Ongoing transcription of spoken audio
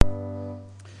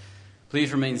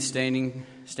Please remain standing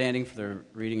for the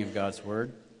reading of God's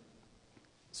Word.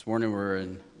 This morning we're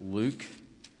in Luke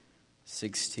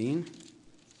 16,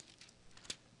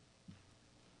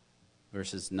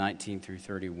 verses 19 through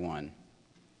 31.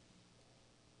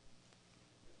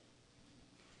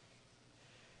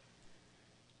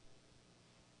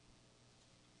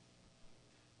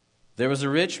 There was a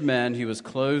rich man who was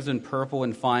clothed in purple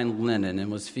and fine linen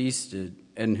and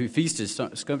who feasted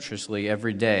sumptuously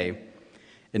every day.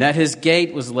 And at his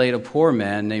gate was laid a poor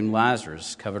man named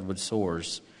Lazarus, covered with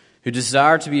sores, who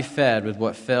desired to be fed with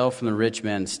what fell from the rich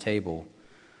man's table.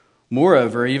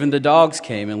 Moreover, even the dogs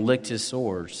came and licked his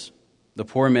sores. The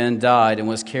poor man died and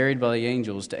was carried by the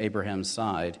angels to Abraham's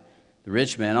side. The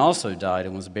rich man also died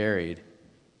and was buried.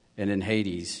 And in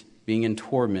Hades, being in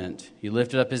torment, he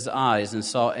lifted up his eyes and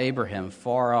saw Abraham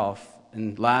far off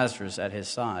and Lazarus at his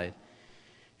side.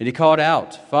 And he called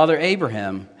out, "Father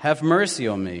Abraham, have mercy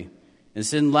on me, and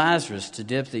send Lazarus to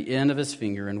dip the end of his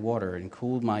finger in water and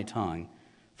cool my tongue,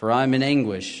 for I am in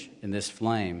anguish in this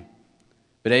flame."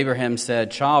 But Abraham said,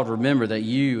 "Child, remember that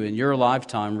you in your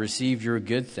lifetime received your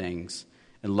good things,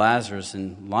 and Lazarus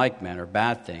in like manner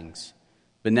bad things.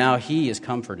 But now he is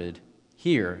comforted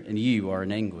here, and you are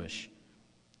in anguish.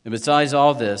 And besides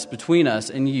all this, between us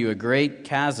and you a great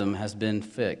chasm has been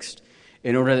fixed,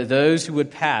 in order that those who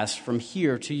would pass from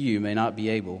here to you may not be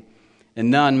able, and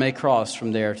none may cross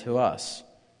from there to us."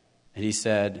 And he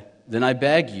said, "Then I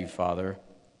beg you, Father,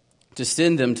 to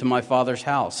send them to my father's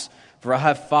house, for I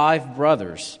have 5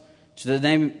 brothers, so that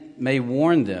they may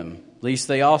warn them, lest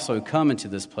they also come into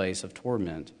this place of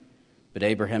torment." But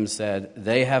Abraham said,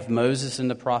 "They have Moses and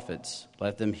the prophets,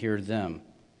 let them hear them."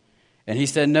 And he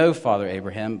said, "No, Father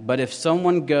Abraham, but if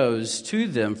someone goes to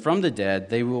them from the dead,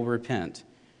 they will repent."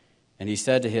 And he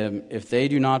said to him, if they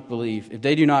do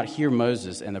not hear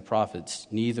Moses and the prophets,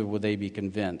 neither will they be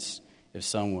convinced if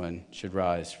someone should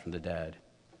rise from the dead.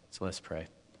 So let's pray.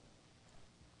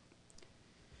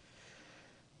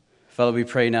 Father, we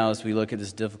pray now as we look at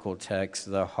this difficult text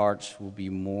that our hearts will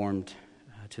be warmed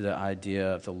to the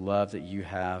idea of the love that you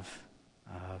have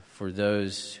for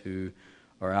those who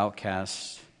are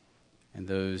outcasts and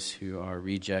those who are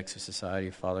rejects of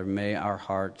society. Father, may our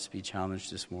hearts be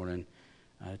challenged this morning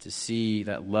to see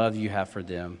that love you have for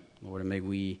them, Lord, and may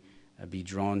we be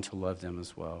drawn to love them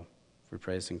as well. We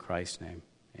pray this in Christ's name.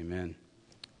 Amen.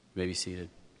 You may be seated.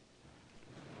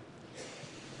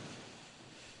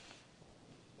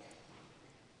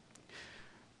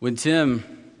 When Tim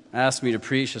asked me to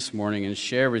preach this morning and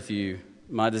share with you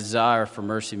my desire for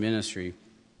Mercy Ministry,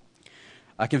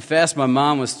 I confess my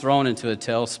mind was thrown into a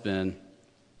tailspin.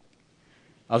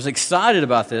 I was excited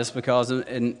about this because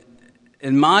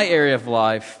in my area of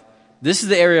life, this is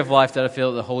the area of life that I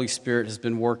feel that the Holy Spirit has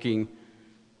been working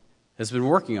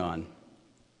on. And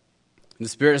the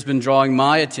Spirit has been drawing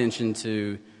my attention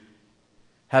to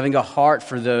having a heart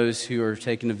for those who are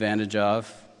taken advantage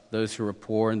of, those who are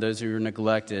poor, and those who are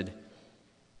neglected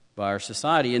by our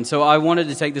society. And so I wanted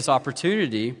to take this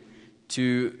opportunity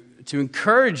to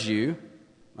encourage you,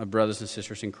 my brothers and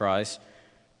sisters in Christ,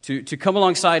 to come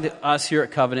alongside us here at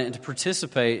Covenant and to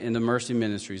participate in the mercy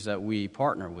ministries that we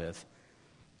partner with.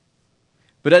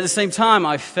 But at the same time,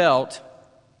 I felt,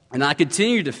 and I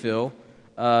continue to feel,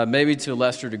 maybe to a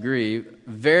lesser degree,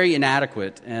 very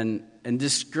inadequate and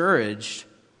discouraged,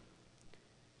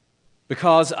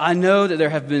 because I know that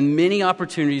there have been many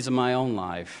opportunities in my own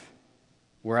life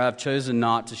where I've chosen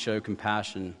not to show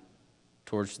compassion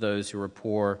towards those who are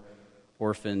poor,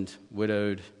 orphaned,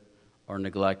 widowed, or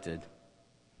neglected.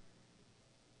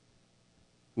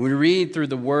 When we read through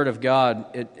the Word of God,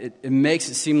 it makes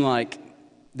it seem like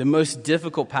the most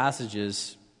difficult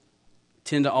passages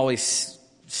tend to always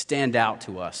stand out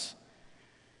to us.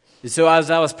 And so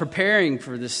as I was preparing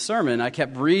for this sermon, I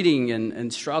kept reading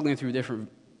and struggling through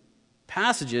different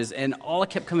passages, and all I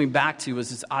kept coming back to was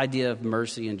this idea of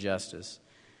mercy and justice.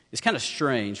 It's kind of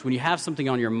strange. When you have something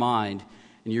on your mind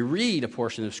and you read a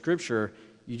portion of Scripture,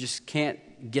 you just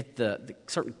can't get the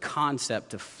certain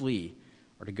concept to flee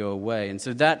or to go away. And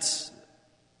so that's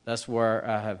where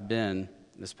I have been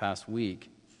this past week.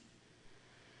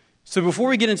 So before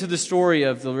we get into the story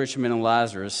of the Rich Man and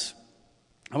Lazarus,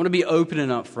 I want to be open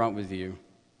and upfront with you.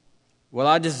 While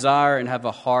I desire and have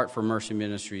a heart for mercy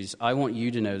ministries, I want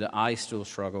you to know that I still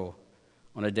struggle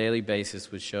on a daily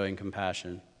basis with showing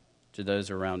compassion to those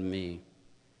around me.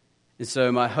 And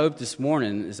so my hope this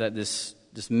morning is that this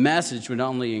message would not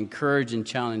only encourage and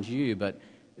challenge you, but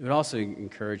it would also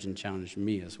encourage and challenge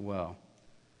me as well.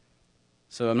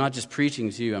 So I'm not just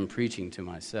preaching to you, I'm preaching to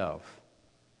myself.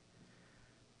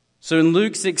 So in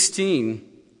Luke 16,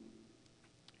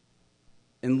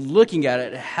 And looking at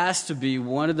it, it has to be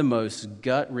one of the most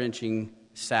gut-wrenching,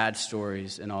 sad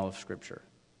stories in all of Scripture.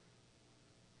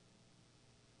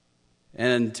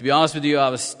 And to be honest with you, I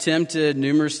was tempted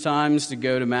numerous times to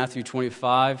go to Matthew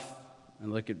 25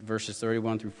 and look at verses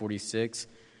 31 through 46,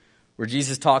 where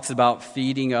Jesus talks about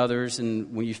feeding others.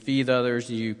 And when you feed others,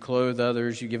 you clothe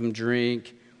others, you give them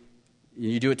drink,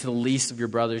 you do it to the least of your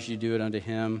brothers, you do it unto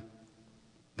him.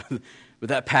 But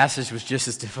that passage was just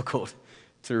as difficult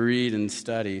to read and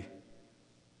study.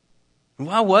 And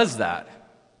why was that?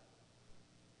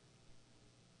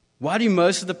 Why do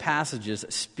most of the passages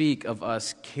speak of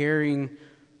us caring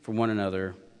for one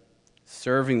another,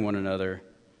 serving one another,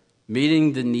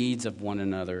 meeting the needs of one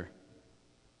another?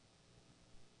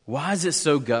 Why is it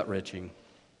so gut-wrenching?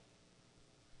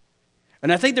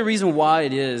 And I think the reason why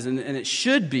it is, and it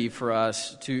should be for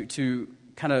us to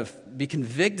kind of be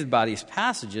convicted by these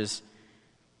passages,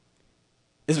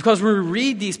 is because when we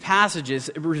read these passages,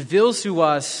 it reveals to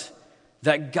us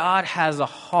that God has a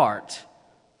heart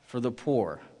for the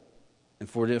poor and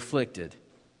for the afflicted,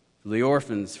 for the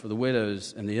orphans, for the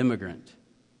widows, and the immigrant.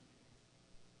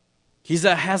 He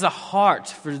has a heart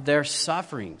for their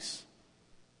sufferings.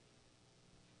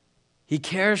 He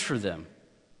cares for them.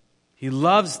 He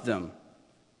loves them.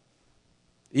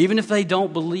 Even if they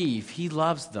don't believe, he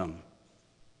loves them.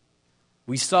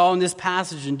 We saw in this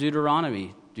passage in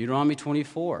Deuteronomy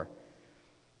 24,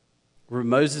 where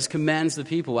Moses commands the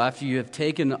people, after you have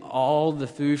taken all the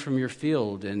food from your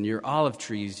field and your olive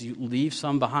trees, you leave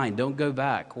some behind. Don't go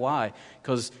back. Why?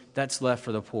 Because that's left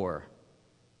for the poor.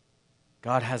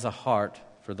 God has a heart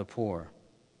for the poor.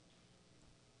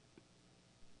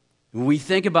 When we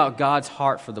think about God's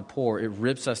heart for the poor, it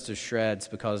rips us to shreds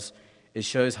because it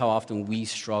shows how often we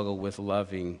struggle with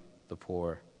loving the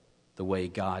poor the way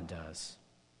God does.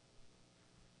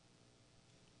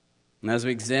 And as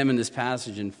we examine this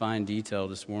passage in fine detail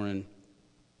this morning,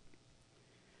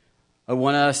 I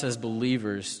want us as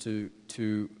believers to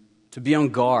be on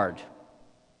guard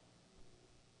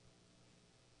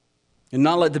and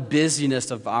not let the busyness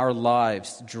of our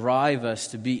lives drive us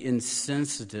to be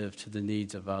insensitive to the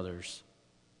needs of others.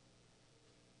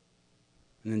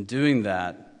 And in doing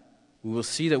that, we will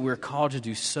see that we're called to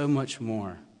do so much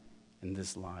more in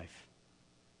this life.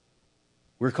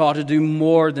 We're called to do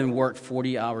more than work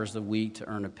 40 hours a week to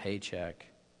earn a paycheck,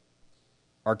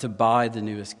 or to buy the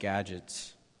newest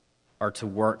gadgets, or to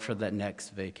work for that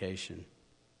next vacation.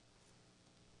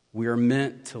 We are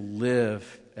meant to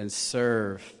live and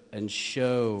serve and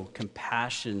show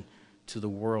compassion to the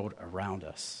world around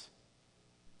us.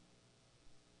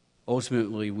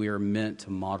 Ultimately, we are meant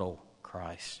to model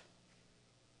Christ.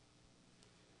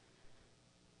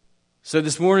 So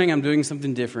this morning, I'm doing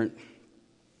something different.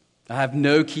 I have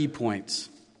no key points.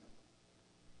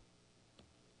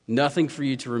 Nothing for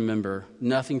you to remember,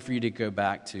 nothing for you to go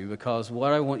back to, because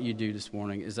what I want you to do this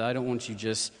morning is I don't want you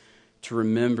just to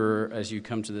remember as you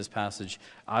come to this passage.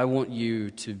 I want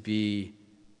you to be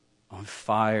on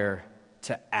fire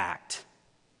to act,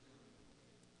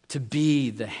 to be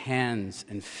the hands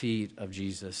and feet of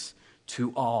Jesus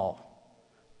to all,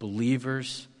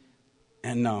 believers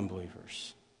and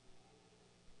non-believers.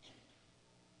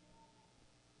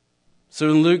 So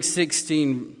in Luke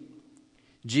 16,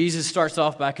 Jesus starts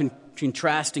off by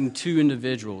contrasting two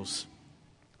individuals,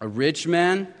 a rich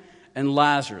man and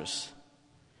Lazarus.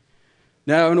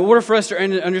 Now, in order for us to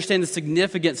understand the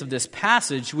significance of this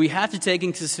passage, we have to take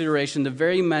into consideration the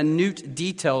very minute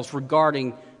details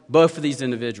regarding both of these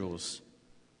individuals.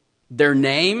 Their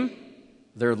name,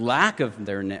 their lack of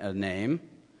their name,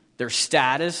 their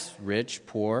status, rich,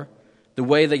 poor, the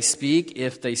way they speak,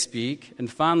 if they speak, and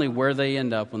finally, where they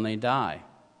end up when they die.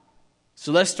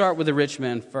 So let's start with the rich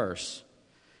man first.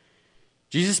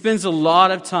 Jesus spends a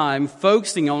lot of time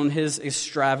focusing on his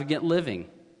extravagant living.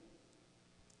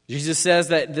 Jesus says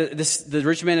that the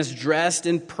rich man is dressed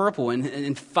in purple and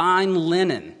in fine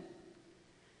linen.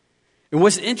 And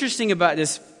what's interesting about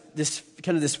this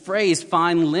phrase,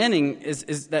 fine linen,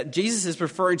 is that Jesus is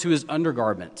referring to his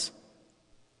undergarments.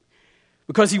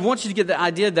 Because he wants you to get the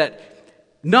idea that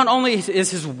not only is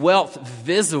his wealth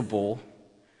visible,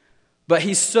 but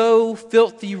he's so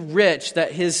filthy rich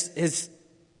that his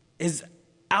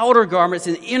outer garments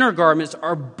and inner garments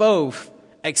are both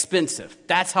expensive.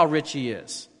 That's how rich he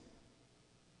is.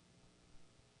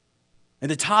 And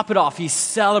to top it off, he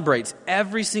celebrates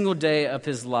every single day of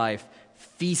his life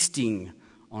feasting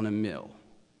on a meal.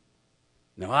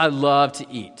 Now, I love to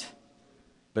eat,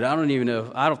 but I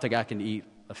don't think I can eat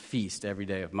a feast every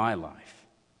day of my life.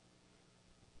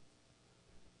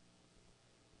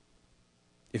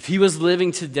 If he was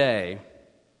living today,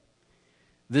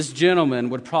 this gentleman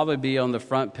would probably be on the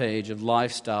front page of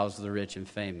Lifestyles of the Rich and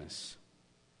Famous,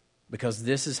 because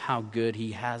this is how good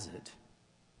he has it.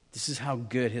 This is how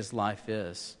good his life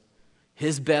is.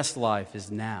 His best life is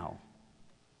now.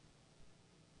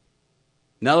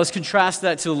 Now let's contrast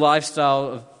that to the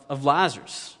lifestyle of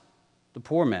Lazarus, the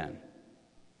poor man.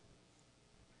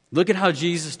 Look at how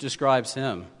Jesus describes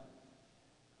him.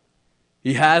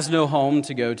 He has no home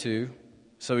to go to,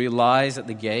 so he lies at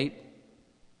the gate.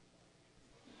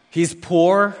 He's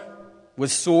poor,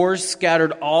 with sores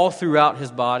scattered all throughout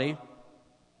his body.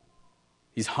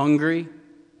 He's hungry.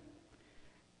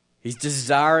 He's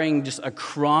desiring just a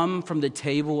crumb from the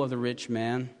table of the rich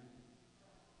man.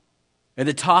 And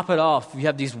to top it off, you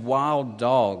have these wild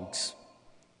dogs,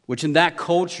 which in that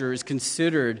culture is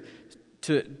considered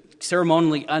to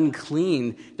ceremonially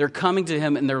unclean. They're coming to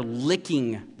him and they're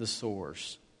licking the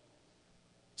sores.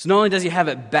 So not only does he have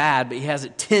it bad, but he has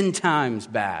it 10 times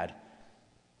bad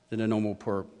than a normal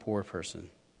poor person.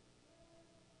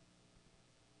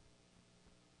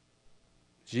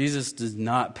 Jesus does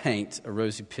not paint a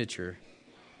rosy picture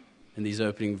in these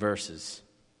opening verses.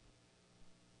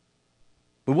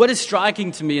 But what is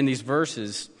striking to me in these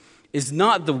verses is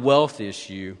not the wealth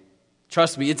issue.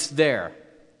 Trust me, it's there.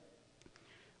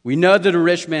 We know that a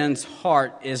rich man's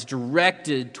heart is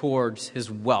directed towards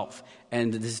his wealth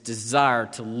and his desire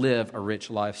to live a rich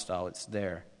lifestyle. It's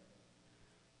there.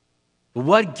 But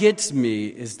what gets me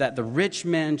is that the rich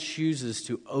man chooses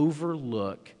to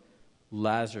overlook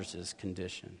Lazarus'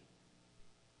 condition.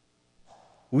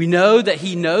 We know that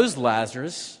he knows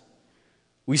Lazarus.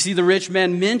 We see the rich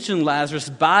man mention Lazarus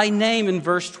by name in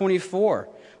verse 24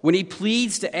 when he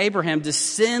pleads to Abraham to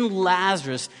send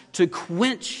Lazarus to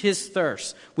quench his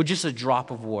thirst with just a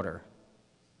drop of water.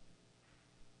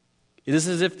 It is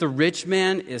as if the rich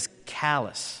man is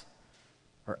callous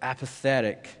or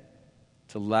apathetic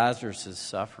to Lazarus'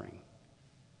 suffering.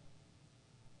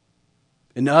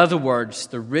 In other words,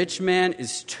 the rich man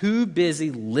is too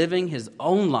busy living his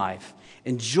own life,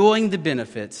 enjoying the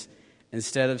benefits,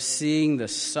 instead of seeing the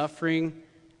suffering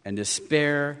and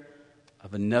despair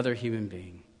of another human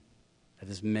being that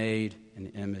is made in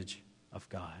the image of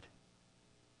God.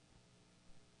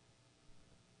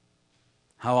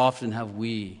 How often have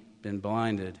we been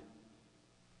blinded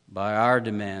by our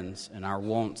demands and our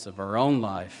wants of our own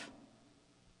life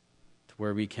to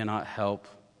where we cannot help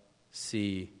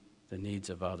see the needs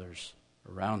of others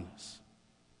around us?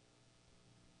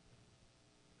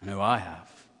 I know I have.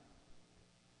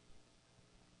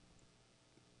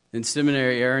 In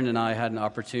seminary, Aaron and I had an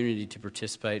opportunity to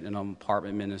participate in an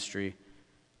apartment ministry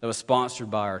that was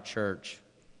sponsored by our church.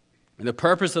 And the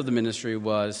purpose of the ministry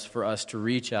was for us to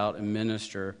reach out and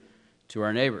minister to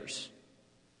our neighbors.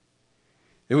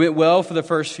 It went well for the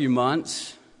first few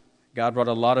months. God brought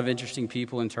a lot of interesting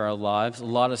people into our lives, a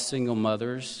lot of single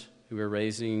mothers who were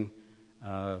raising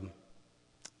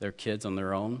their kids on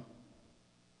their own.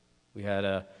 We had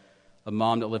a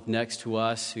mom that lived next to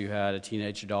us who had a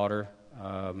teenage daughter.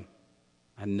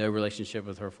 Had no relationship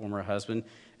with her former husband.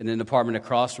 And in the apartment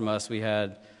across from us, we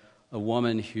had a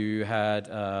woman who had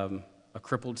a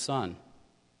crippled son.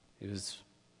 He was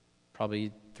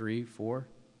probably 3, 4.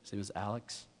 His name was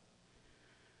Alex.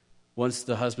 Once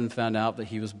the husband found out that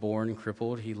he was born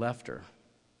crippled, he left her.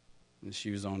 And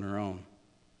she was on her own.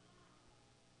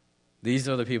 These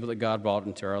are the people that God brought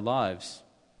into our lives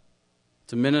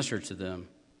to minister to them.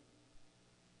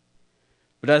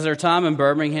 But as our time in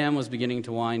Birmingham was beginning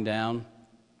to wind down,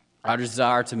 our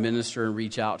desire to minister and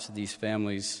reach out to these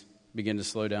families began to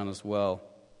slow down as well.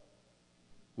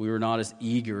 We were not as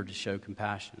eager to show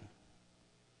compassion.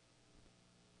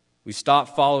 We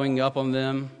stopped following up on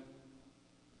them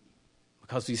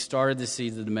because we started to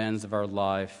see the demands of our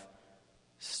life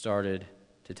started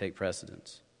to take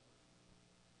precedence.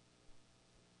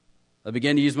 I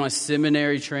began to use my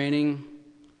seminary training,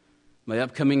 my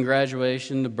upcoming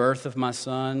graduation, the birth of my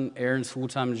son, Aaron's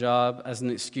full-time job, as an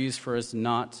excuse for us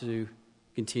not to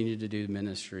continue to do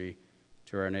ministry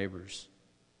to our neighbors.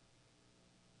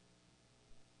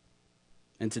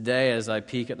 And today, as I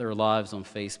peek at their lives on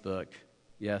Facebook,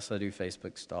 yes, I do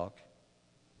Facebook stalk,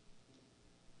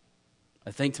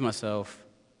 I think to myself,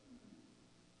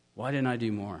 why didn't I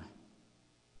do more?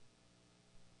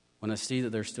 When I see that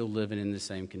they're still living in the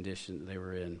same condition that they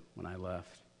were in when I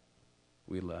left,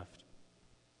 we left.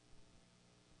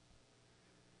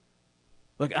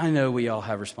 Look, I know we all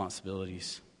have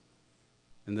responsibilities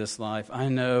in this life. I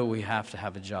know we have to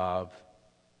have a job.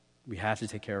 We have to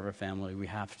take care of our family. We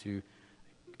have to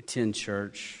attend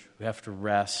church. We have to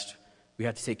rest. We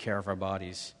have to take care of our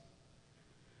bodies.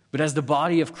 But as the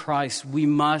body of Christ, we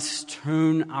must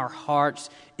turn our hearts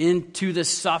into the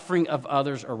suffering of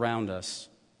others around us,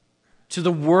 to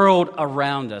the world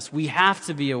around us. We have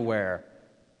to be aware.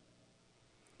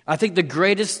 I think the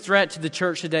greatest threat to the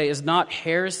church today is not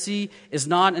heresy, is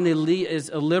not an elite, is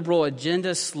a liberal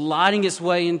agenda sliding its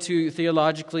way into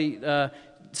theologically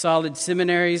solid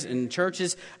seminaries and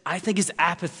churches. I think it's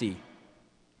apathy.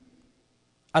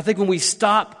 I think when we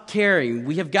stop caring,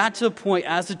 we have got to a point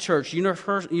as a church,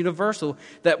 universal,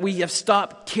 that we have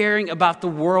stopped caring about the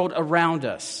world around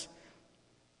us.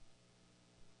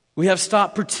 We have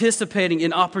stopped participating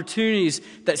in opportunities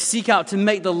that seek out to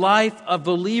make the life of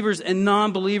believers and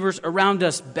non-believers around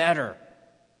us better.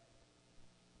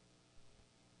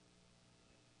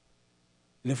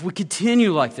 And if we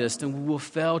continue like this, then we will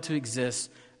fail to exist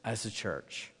as a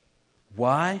church.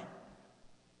 Why?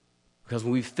 Because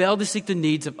when we fail to seek the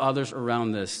needs of others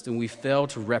around us, then we fail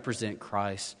to represent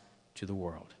Christ to the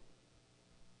world.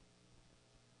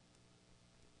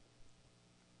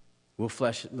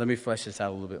 Let me flesh this out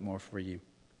a little bit more for you.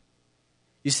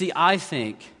 You see, I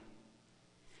think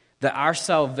that our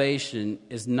salvation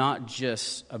is not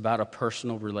just about a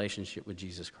personal relationship with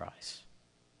Jesus Christ.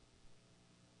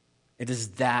 It is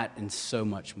that and so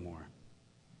much more.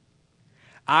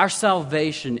 Our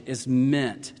salvation is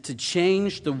meant to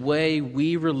change the way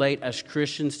we relate as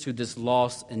Christians to this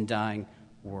lost and dying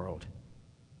world.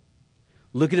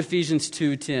 Look at Ephesians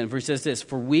 2:10, where he says this,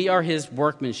 "For we are his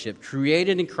workmanship,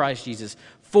 created in Christ Jesus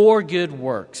for good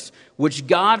works, which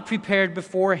God prepared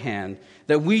beforehand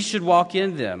that we should walk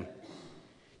in them."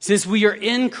 Since we are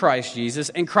in Christ Jesus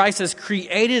and Christ has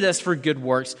created us for good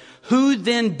works, who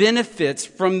then benefits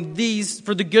from these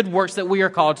for the good works that we are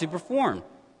called to perform?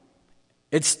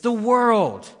 It's the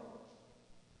world.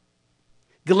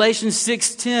 Galatians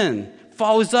 6:10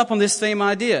 follows up on this same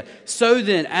idea. "So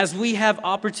then, as we have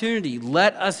opportunity,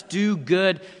 let us do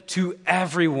good to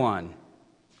everyone,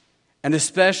 and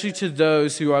especially to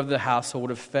those who are of the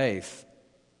household of faith."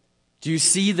 Do you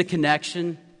see the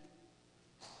connection?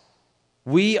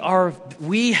 We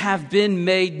have been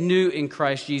made new in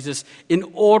Christ Jesus in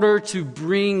order to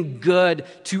bring good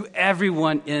to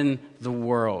everyone in the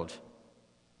world.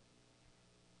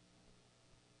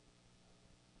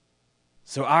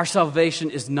 So our salvation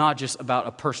is not just about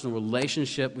a personal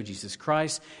relationship with Jesus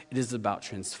Christ. It is about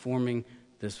transforming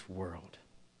this world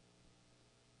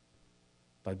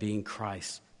by being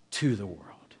Christ to the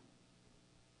world.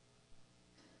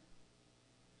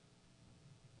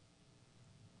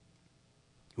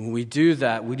 When we do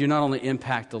that, we do not only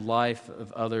impact the life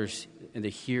of others in the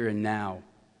here and now,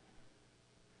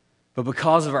 but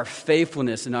because of our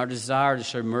faithfulness and our desire to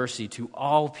show mercy to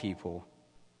all people,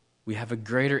 we have a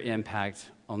greater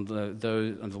impact on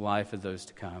the life of those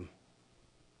to come.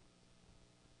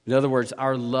 In other words,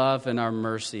 our love and our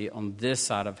mercy on this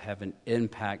side of heaven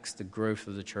impacts the growth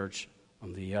of the church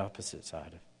on the opposite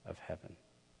side of heaven.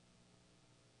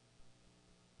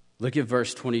 Look at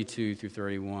verse 22 through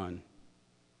 31.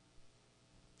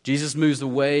 Jesus moves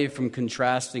away from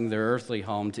contrasting their earthly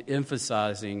home to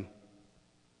emphasizing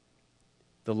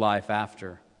the life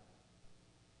after.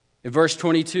 In verse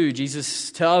 22,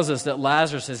 Jesus tells us that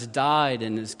Lazarus has died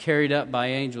and is carried up by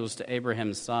angels to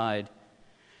Abraham's side.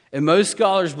 And most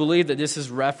scholars believe that this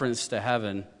is reference to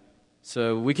heaven.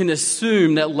 So we can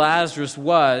assume that Lazarus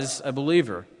was a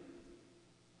believer.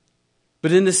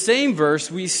 But in the same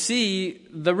verse, we see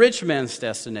the rich man's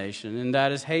destination, and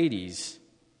that is Hades.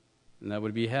 And that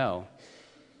would be hell.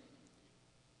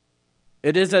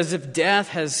 It is as if death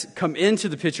has come into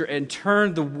the picture and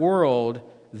turned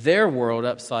their world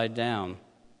upside down.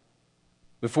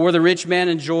 Before the rich man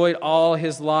enjoyed all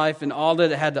his life and all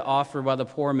that it had to offer while the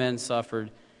poor man suffered,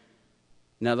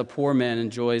 now the poor man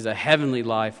enjoys a heavenly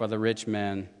life while the rich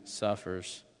man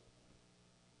suffers.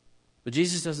 But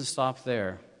Jesus doesn't stop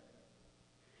there.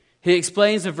 He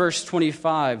explains in verse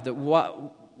 25 that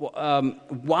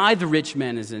why the rich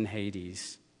man is in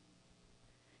Hades.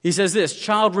 He says this,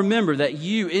 "Child, remember that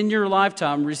you in your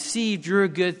lifetime received your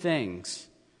good things,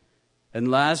 and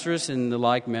Lazarus in the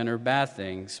like manner bad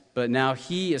things, but now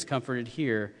he is comforted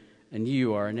here, and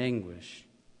you are in anguish."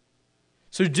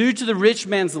 So due to the rich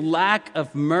man's lack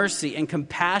of mercy and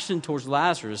compassion towards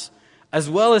Lazarus, as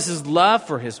well as his love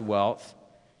for his wealth,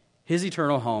 his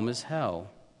eternal home is hell.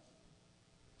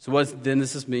 So what then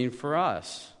does this mean for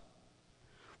us?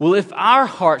 Well, if our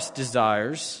hearts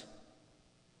desire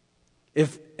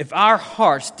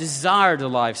the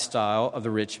lifestyle of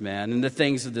the rich man and the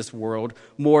things of this world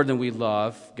more than we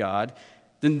love God,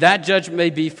 then that judgment may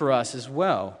be for us as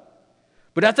well.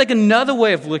 But I think another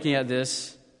way of looking at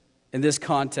this in the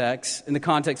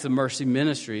context of Mercy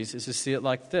Ministries, is to see it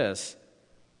like this.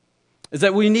 is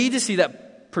that we need to see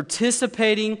that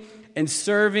participating and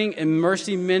serving in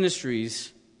mercy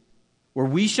ministries where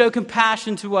we show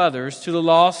compassion to others, to the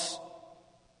lost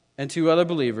and to other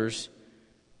believers,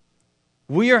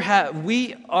 we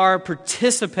are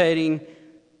participating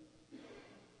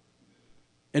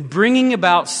in bringing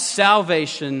about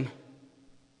salvation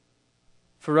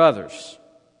for others.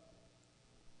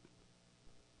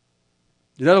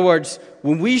 In other words,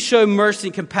 when we show mercy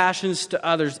and compassion to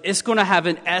others, it's going to have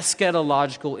an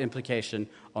eschatological implication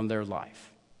on their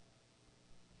life.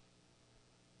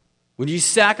 When you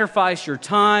sacrifice your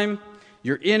time,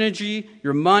 your energy,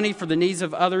 your money for the needs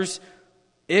of others,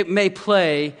 it may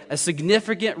play a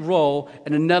significant role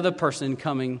in another person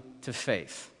coming to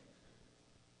faith.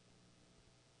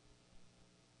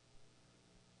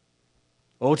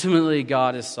 Ultimately,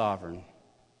 God is sovereign,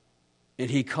 and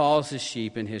He calls His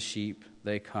sheep, and His sheep,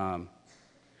 they come.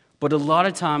 But a lot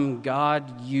of time,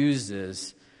 God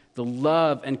uses the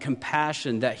love and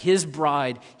compassion that His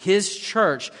bride, His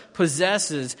church,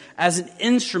 possesses as an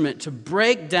instrument to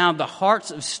break down the hearts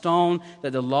of stone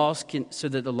so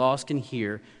that the lost can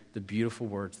hear the beautiful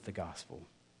words of the gospel.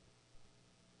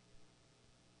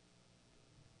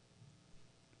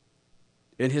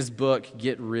 In his book,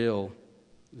 Get Real,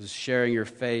 sharing your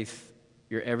faith,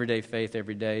 your everyday faith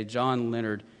every day, John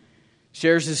Leonard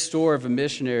shares his story of a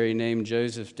missionary named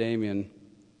Joseph Damien,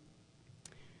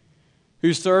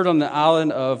 who served on the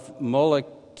island of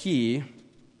Molokai.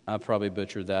 I probably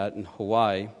butchered that, in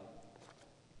Hawaii.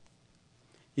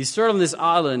 He served on this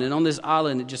island, and on this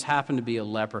island it just happened to be a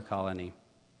leper colony.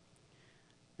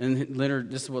 And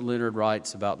this is what Leonard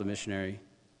writes about the missionary.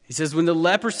 He says, when the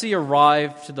leprosy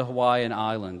arrived to the Hawaiian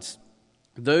Islands,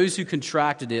 those who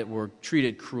contracted it were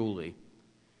treated cruelly.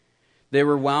 They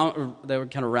were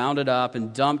kind of rounded up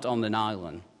and dumped on an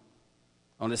island,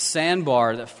 on a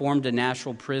sandbar that formed a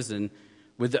natural prison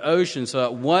with the ocean. So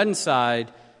at one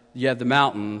side, you have the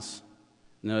mountains,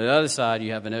 and on the other side,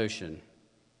 you have an ocean.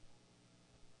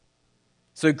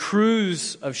 So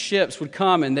crews of ships would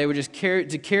come, and they would just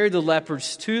carry the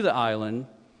lepers to the island,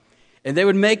 and they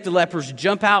would make the lepers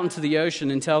jump out into the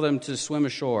ocean and tell them to swim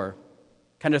ashore,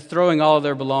 kind of throwing all of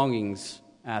their belongings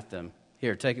at them.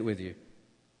 Here, take it with you.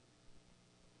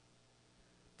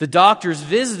 The doctors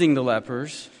visiting the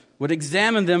lepers would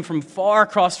examine them from far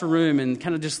across the room and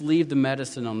kind of just leave the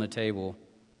medicine on the table,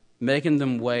 making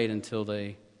them wait until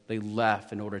they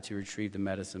left in order to retrieve the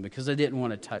medicine because they didn't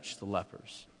want to touch the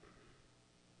lepers.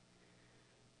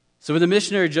 So when the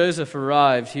missionary Joseph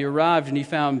arrived and he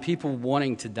found people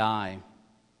wanting to die.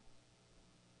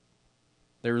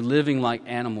 They were living like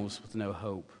animals with no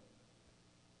hope.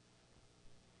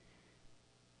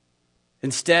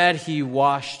 Instead, he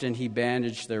washed and he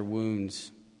bandaged their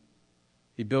wounds.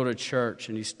 He built a church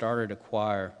and he started a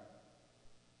choir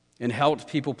and helped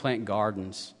people plant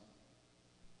gardens.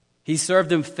 He served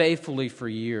them faithfully for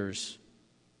years.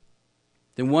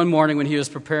 Then one morning when he was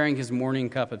preparing his morning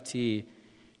cup of tea,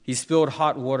 he spilled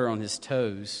hot water on his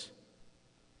toes,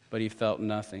 but he felt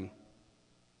nothing.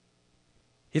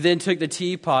 He then took the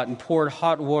teapot and poured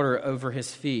hot water over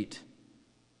his feet,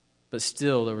 but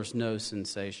still there was no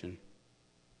sensation.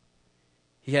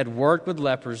 He had worked with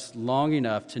lepers long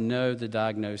enough to know the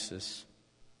diagnosis.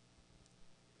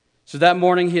 So that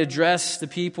morning he addressed the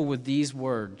people with these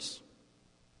words,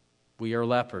 "We are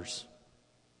lepers."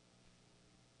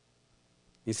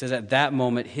 He says at that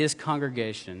moment his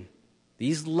congregation,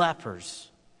 these lepers,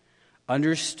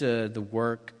 understood the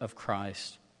work of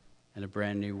Christ in a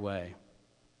brand new way.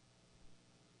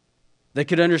 They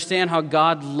could understand how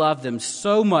God loved them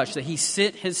so much that He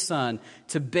sent His Son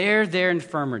to bear their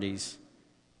infirmities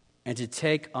and to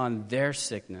take on their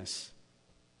sickness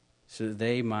so that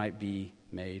they might be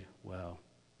made well.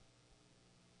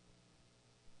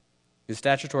 The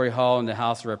statutory hall in the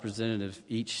House of Representatives,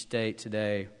 each state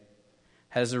today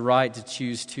has the right to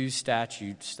choose two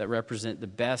statutes that represent the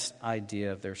best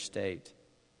idea of their state.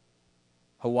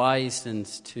 Hawaii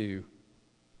sends two.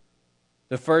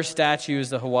 The first statute is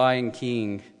the Hawaiian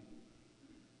king,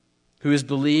 who is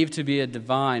believed to be a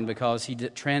divine because he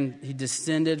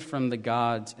descended from the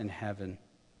gods in heaven.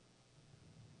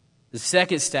 The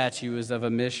second statute is of a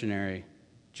missionary,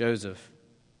 Joseph,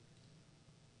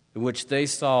 in which they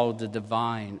saw the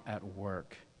divine at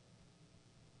work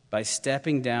by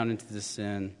stepping down into the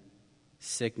sin,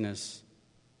 sickness,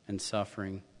 and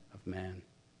suffering of man.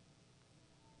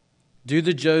 Due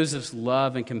to Joseph's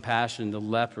love and compassion, the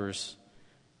lepers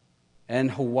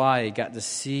and Hawaii got to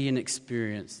see and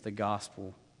experience the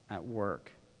gospel at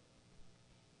work.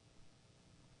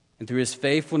 And through his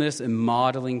faithfulness in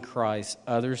modeling Christ,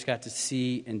 others got to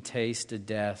see and taste the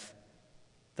death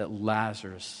that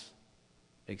Lazarus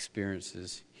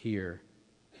experiences here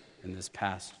in this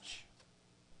passage.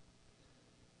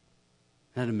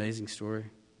 Isn't that an amazing story?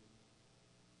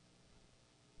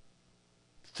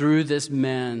 Through this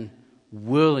man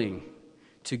willing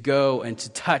to go and to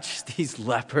touch these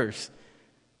lepers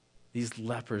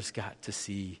got to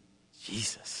see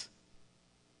Jesus.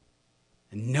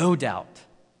 And no doubt,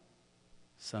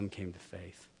 some came to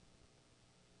faith.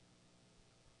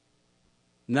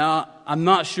 Now, I'm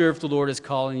not sure if the Lord is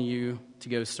calling you to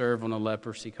go serve on a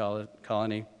leprosy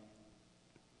colony.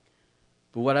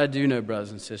 But what I do know,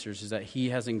 brothers and sisters, is that He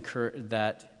has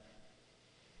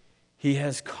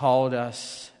called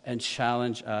us and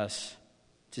challenged us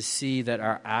to see that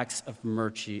our acts of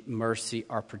mercy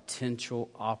are potential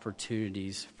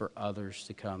opportunities for others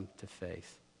to come to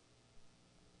faith.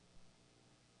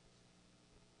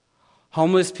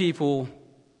 Homeless people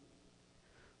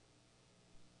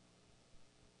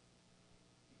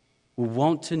will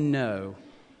want to know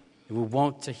and will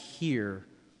want to hear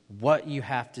what you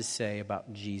have to say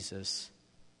about Jesus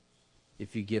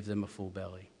if you give them a full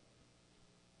belly.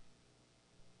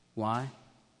 Why?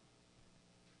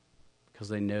 Because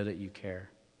they know that you care.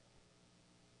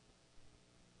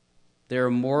 They are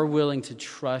more willing to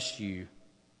trust you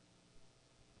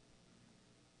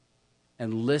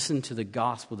and listen to the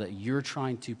gospel that you're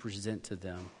trying to present to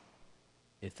them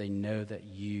if they know that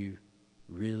you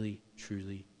really,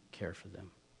 truly care for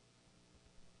them.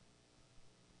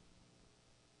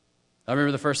 I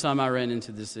remember the first time I ran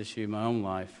into this issue in my own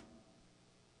life.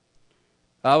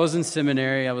 I was in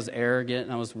seminary, I was arrogant,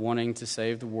 and I was wanting to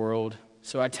save the world.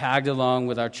 So I tagged along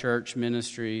with our church men's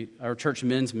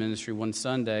ministry one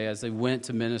Sunday as they went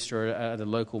to minister at a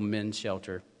local men's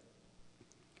shelter.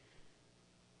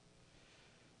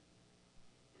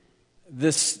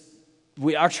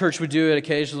 Our church would do it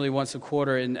occasionally once a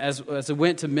quarter, and as it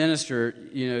went to minister,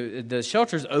 the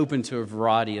shelter's open to a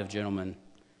variety of gentlemen.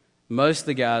 Most of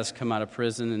the guys come out of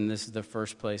prison, and this is the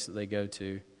first place that they go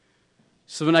to.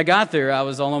 So when I got there, I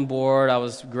was all on board. I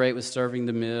was great with serving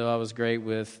the meal. I was great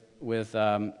with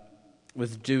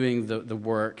doing the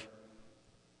work.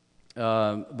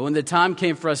 But when the time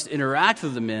came for us to interact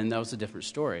with the men, that was a different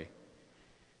story.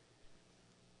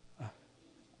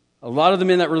 A lot of the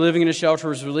men that were living in a shelter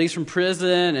was released from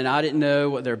prison, and I didn't know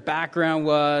what their background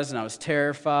was, and I was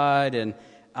terrified, and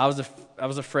I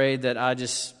was afraid that I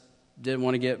just didn't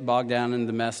want to get bogged down in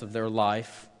the mess of their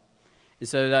life. And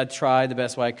so I tried the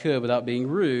best way I could. Without being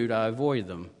rude, I avoided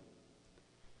them.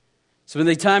 So when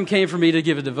the time came for me to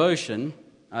give a devotion,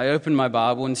 I opened my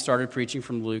Bible and started preaching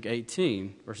from Luke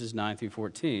 18, verses 9 through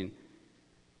 14.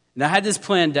 And I had this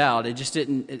planned out. It just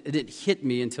didn't hit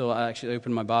me until I actually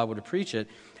opened my Bible to preach it.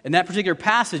 And that particular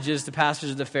passage is the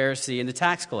passage of the Pharisee and the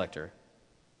tax collector.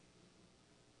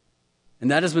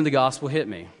 And that is when the gospel hit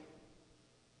me.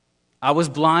 I was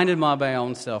blinded by my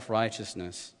own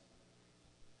self-righteousness.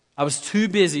 I was too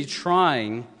busy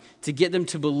trying to get them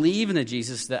to believe in the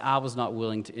Jesus that I was not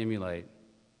willing to emulate.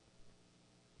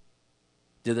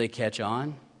 Did they catch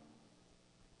on?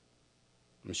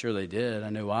 I'm sure they did. I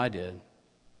know I did.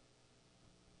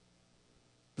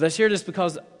 But I share this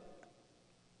because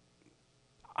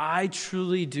I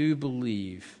truly do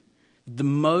believe the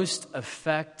most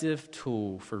effective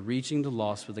tool for reaching the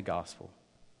lost with the gospel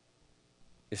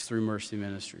is through mercy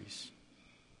ministries.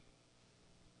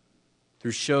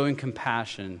 Through showing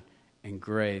compassion and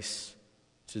grace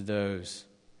to those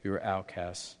who are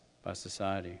outcasts by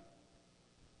society.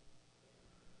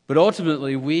 But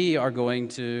ultimately, we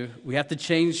have to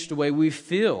change the way we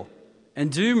feel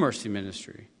and do mercy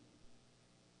ministry.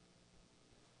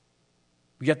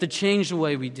 We have to change the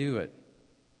way we do it.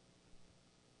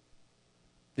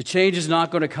 The change is not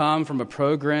going to come from a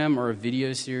program or a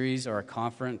video series or a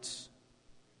conference.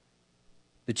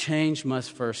 The change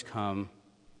must first come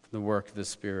from the work of the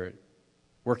Spirit,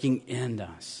 working in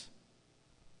us,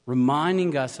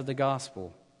 reminding us of the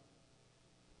gospel.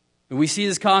 And we see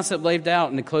this concept laid out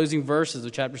in the closing verses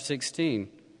of chapter 16.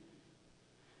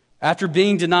 After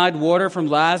being denied water from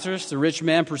Lazarus, the rich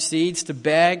man proceeds to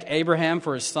beg Abraham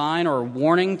for a sign or a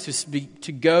warning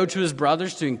to go to his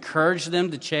brothers to encourage them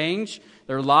to change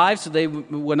their lives so they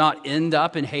will not end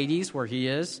up in Hades where he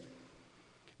is.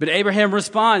 But Abraham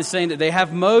responds saying that they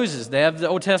have Moses, they have the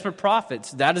Old Testament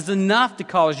prophets. That is enough to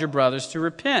cause your brothers to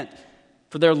repent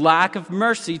for their lack of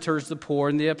mercy towards the poor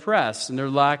and the oppressed and their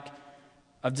lack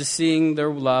of seeing their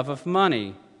love of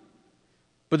money.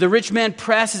 But the rich man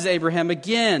presses Abraham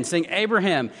again, saying,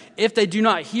 Abraham, if they do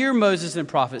not hear Moses and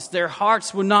prophets, their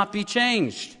hearts will not be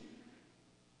changed.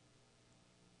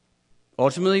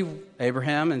 Ultimately,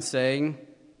 Abraham says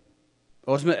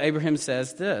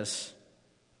this,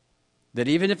 That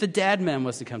even if the dead man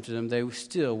was to come to them, they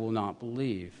still will not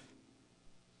believe.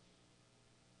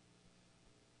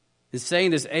 In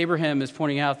saying this, Abraham is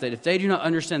pointing out that if they do not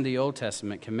understand the Old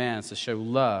Testament commands to show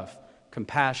love,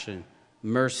 compassion,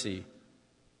 mercy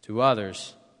to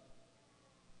others,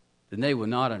 then they will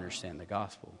not understand the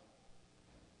gospel.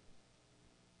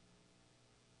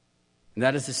 And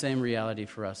that is the same reality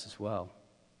for us as well.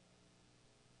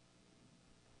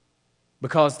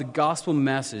 Because the gospel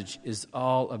message is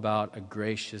all about a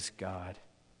gracious God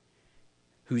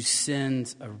who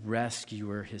sends a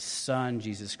rescuer, his Son,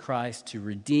 Jesus Christ, to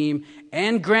redeem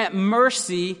and grant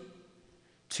mercy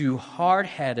to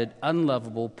hard-headed,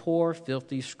 unlovable, poor,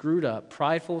 filthy, screwed up,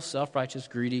 prideful, self-righteous,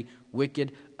 greedy,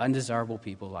 wicked, undesirable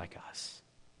people like us.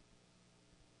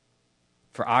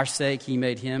 For our sake, he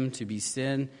made him to be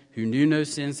sin who knew no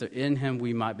sin, so in him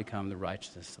we might become the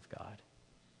righteousness of God.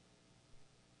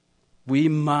 We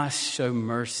must show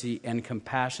mercy and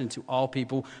compassion to all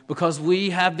people because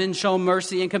we have been shown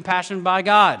mercy and compassion by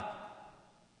God.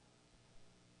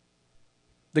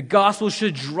 The gospel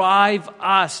should drive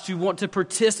us to want to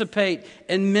participate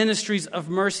in ministries of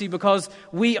mercy because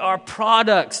we are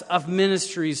products of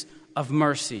ministries of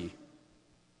mercy.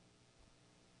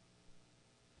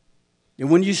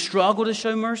 And when you struggle to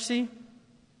show mercy,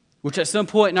 which at some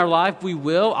point in our life we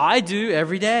will, I do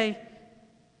every day,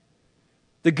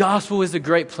 the gospel is a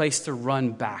great place to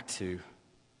run back to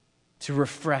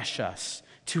refresh us,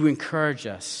 to encourage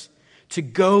us, to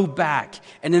go back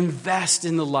and invest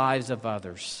in the lives of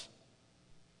others.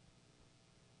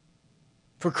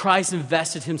 For Christ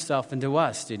invested himself into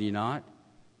us, did he not?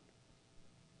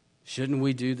 Shouldn't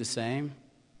we do the same?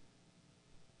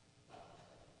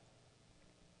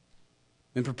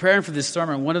 In preparing for this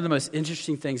sermon, one of the most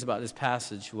interesting things about this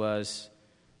passage was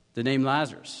the name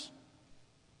Lazarus.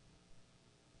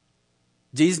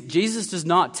 Jesus does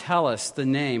not tell us the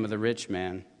name of the rich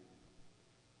man,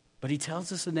 but he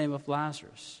tells us the name of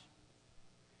Lazarus.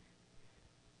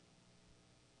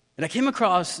 And I came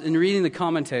across, in reading the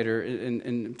commentator and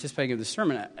anticipating of the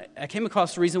sermon, I came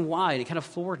across the reason why, and it kind of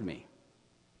floored me.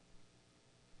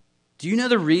 Do you know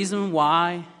the reason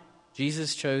why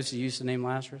Jesus chose to use the name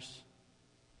Lazarus?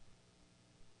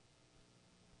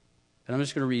 And I'm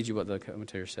just going to read you what the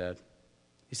commentator said.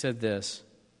 He said this: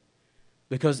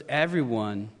 because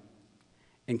everyone,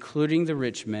 including the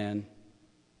rich man,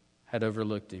 had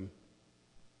overlooked him.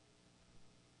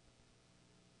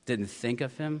 Didn't think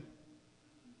of him.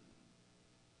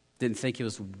 Didn't think he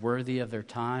was worthy of their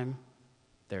time,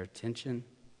 their attention.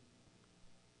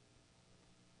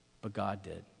 But God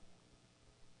did.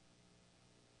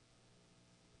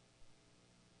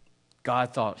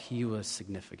 God thought he was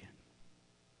significant.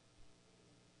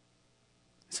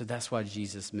 So that's why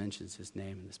Jesus mentions his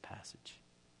name in this passage.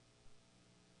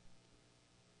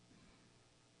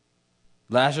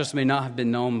 Lazarus may not have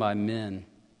been known by men,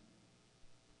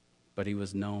 but he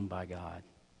was known by God.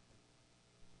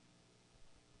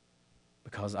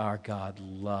 Because our God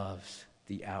loves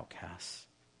the outcasts,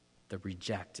 the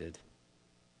rejected,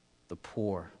 the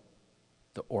poor,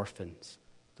 the orphans,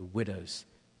 the widows,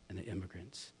 and the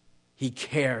immigrants. He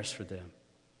cares for them.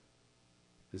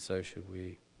 And so should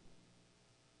we.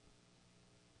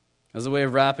 As a way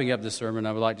of wrapping up the sermon,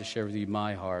 I would like to share with you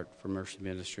my heart for Mercy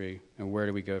Ministry and where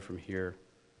do we go from here.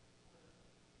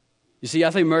 You see, I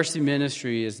think Mercy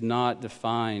Ministry is not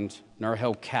defined nor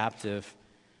held captive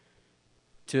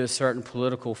to a certain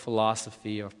political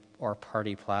philosophy or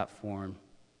party platform.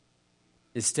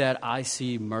 Instead, I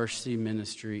see Mercy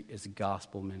Ministry as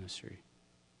gospel ministry.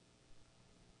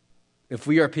 If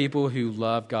we are people who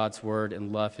love God's word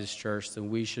and love his church, then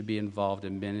we should be involved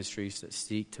in ministries that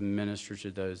seek to minister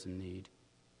to those in need.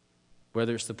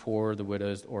 Whether it's the poor, the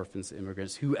widows, the orphans, the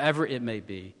immigrants, whoever it may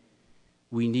be,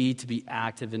 we need to be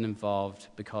active and involved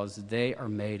because they are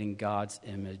made in God's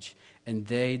image and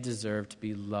they deserve to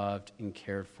be loved and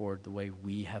cared for the way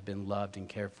we have been loved and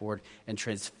cared for and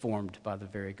transformed by the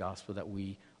very gospel that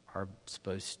we are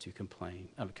supposed to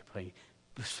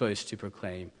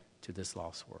proclaim to this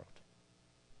lost world.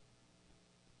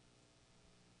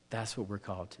 That's what we're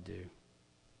called to do.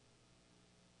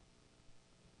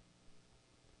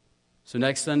 So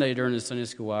next Sunday during the Sunday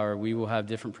School Hour, we will have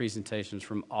different presentations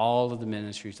from all of the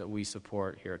ministries that we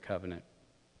support here at Covenant,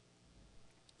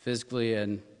 physically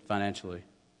and financially.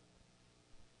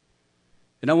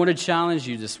 And I want to challenge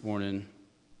you this morning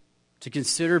to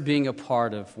consider being a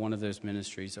part of one of those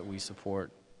ministries that we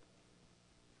support.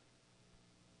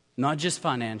 Not just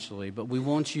financially, but we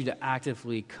want you to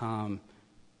actively come,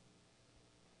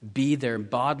 be there in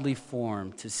bodily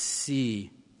form to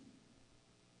see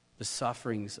the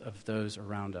sufferings of those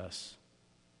around us,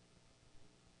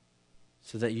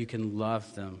 so that you can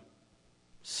love them,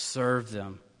 serve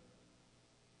them,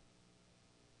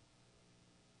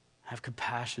 have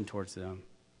compassion towards them,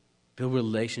 build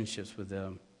relationships with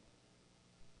them,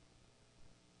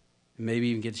 and maybe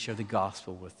even get to share the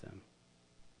gospel with them.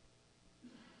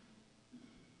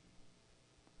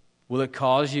 Will it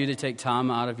cause you to take time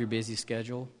out of your busy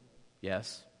schedule?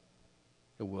 Yes,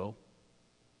 it will.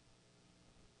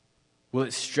 Will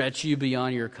it stretch you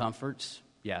beyond your comforts?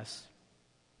 Yes,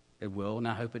 it will, and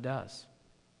I hope it does.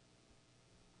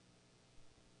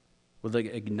 Will it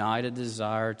ignite a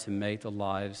desire to make the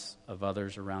lives of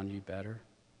others around you better?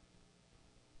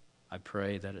 I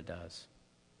pray that it does.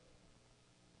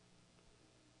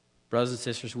 Brothers and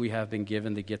sisters, we have been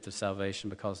given the gift of salvation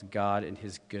because God in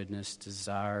his goodness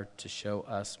desired to show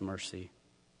us mercy.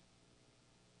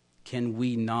 Can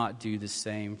we not do the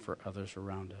same for others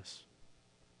around us?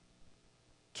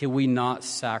 Can we not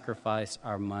sacrifice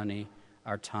our money,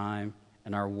 our time,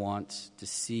 and our wants to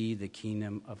see the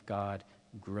kingdom of God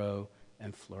grow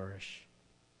and flourish?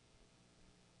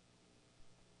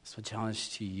 That's my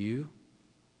challenge to you,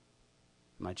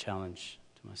 my challenge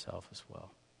to myself as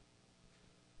well.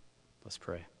 Let's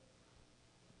pray.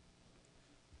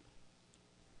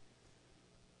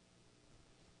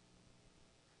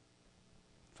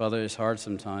 Father, it's hard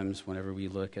sometimes whenever we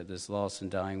look at this lost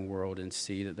and dying world and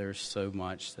see that there's so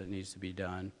much that needs to be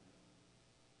done.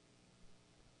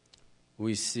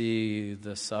 We see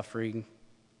the suffering.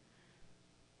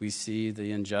 We see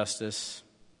the injustice.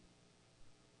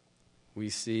 We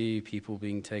see people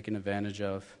being taken advantage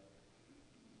of.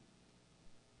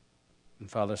 And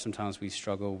Father, sometimes we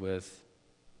struggle with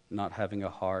not having a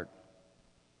heart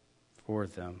for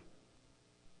them.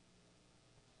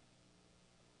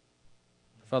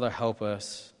 Father, help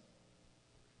us.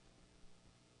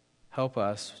 Help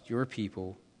us, your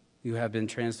people, who have been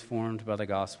transformed by the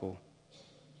gospel,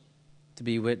 to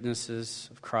be witnesses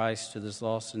of Christ to this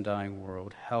lost and dying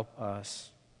world. Help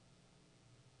us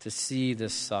to see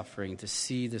this suffering, to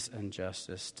see this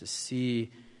injustice, to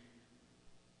see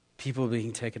people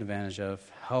being taken advantage of.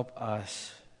 Help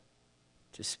us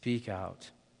to speak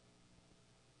out,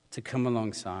 to come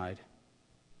alongside,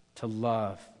 to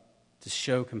love, to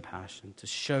show compassion, to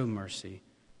show mercy.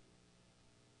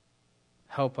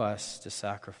 Help us to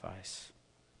sacrifice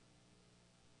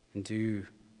and do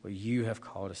what you have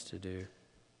called us to do.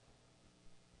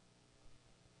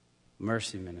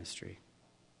 Mercy ministry,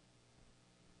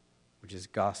 which is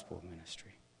gospel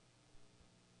ministry.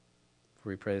 For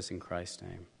we pray this in Christ's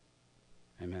name.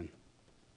 Amen.